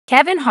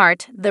Kevin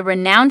Hart, the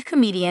renowned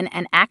comedian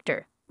and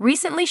actor,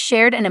 recently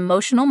shared an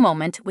emotional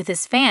moment with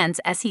his fans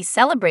as he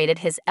celebrated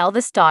his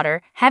eldest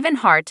daughter, Heaven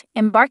Hart,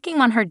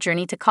 embarking on her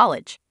journey to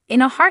college. In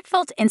a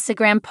heartfelt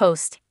Instagram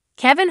post,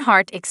 Kevin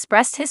Hart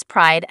expressed his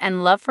pride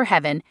and love for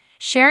Heaven,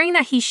 sharing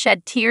that he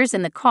shed tears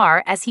in the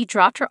car as he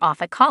dropped her off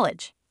at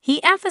college.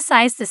 He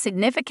emphasized the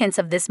significance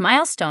of this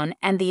milestone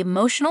and the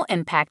emotional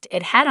impact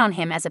it had on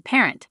him as a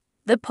parent.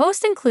 The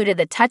post included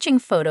a touching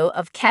photo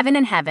of Kevin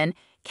and Heaven,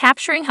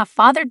 capturing a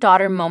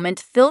father-daughter moment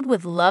filled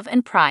with love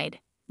and pride.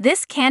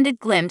 This candid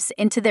glimpse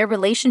into their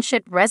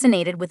relationship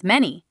resonated with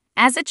many,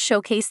 as it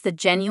showcased the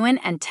genuine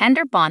and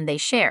tender bond they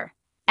share.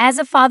 As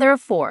a father of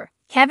four,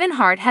 Kevin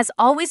Hart has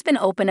always been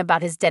open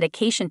about his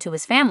dedication to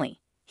his family.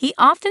 He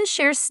often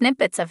shares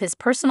snippets of his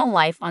personal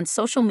life on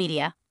social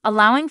media,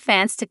 allowing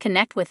fans to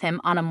connect with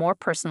him on a more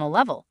personal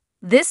level.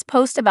 This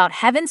post about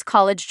Heaven's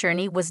college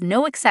journey was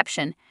no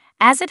exception,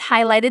 as it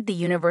highlighted the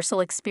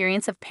universal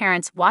experience of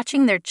parents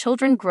watching their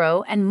children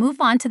grow and move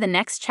on to the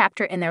next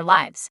chapter in their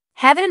lives.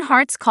 Heaven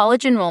Hart's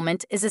college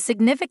enrollment is a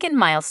significant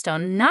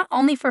milestone not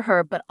only for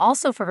her but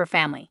also for her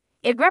family.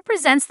 It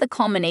represents the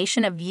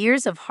culmination of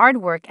years of hard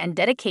work and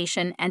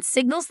dedication and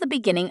signals the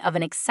beginning of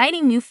an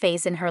exciting new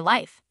phase in her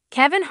life.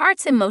 Kevin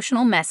Hart's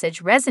emotional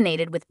message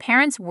resonated with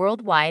parents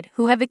worldwide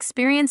who have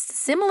experienced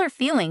similar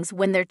feelings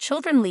when their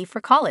children leave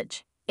for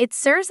college. It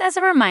serves as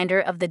a reminder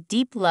of the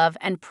deep love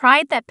and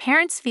pride that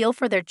parents feel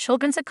for their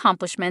children's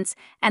accomplishments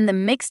and the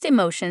mixed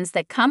emotions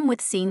that come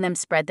with seeing them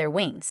spread their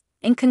wings.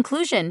 In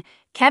conclusion,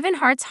 Kevin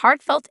Hart's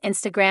heartfelt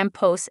Instagram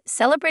post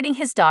celebrating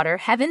his daughter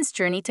Heaven's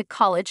journey to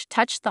college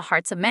touched the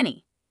hearts of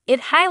many.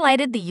 It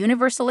highlighted the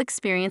universal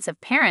experience of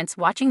parents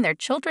watching their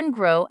children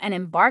grow and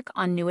embark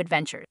on new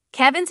adventures.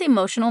 Kevin's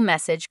emotional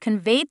message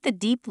conveyed the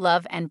deep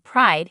love and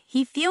pride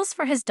he feels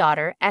for his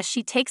daughter as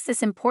she takes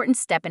this important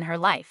step in her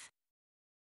life.